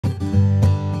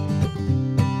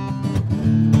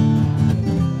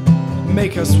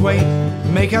make us wait,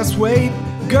 make us wait.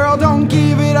 Girl, don't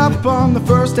give it up on the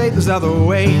first date. There's other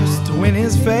ways to win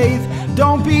his faith.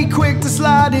 Don't be quick to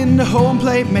slide into home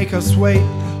plate. Make us wait,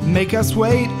 make us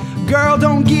wait. Girl,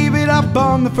 don't give it up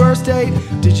on the first date.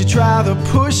 Did you try the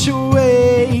push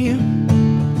away?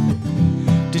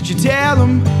 Did you tell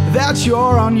him that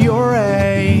you're on your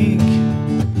egg?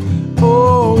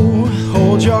 Oh,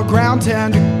 hold your ground,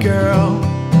 tender girl.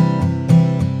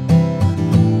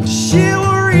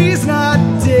 Chivalry's not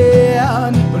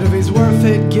dead, but if he's worth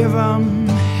it, give him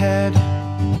head.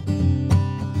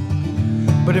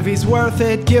 But if he's worth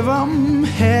it, give him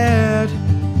head.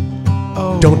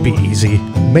 Oh. Don't be easy.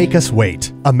 Make us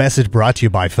wait. A message brought to you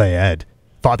by Fayed.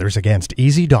 Fathers Against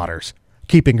Easy Daughters.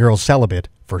 Keeping girls celibate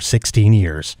for 16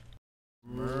 years.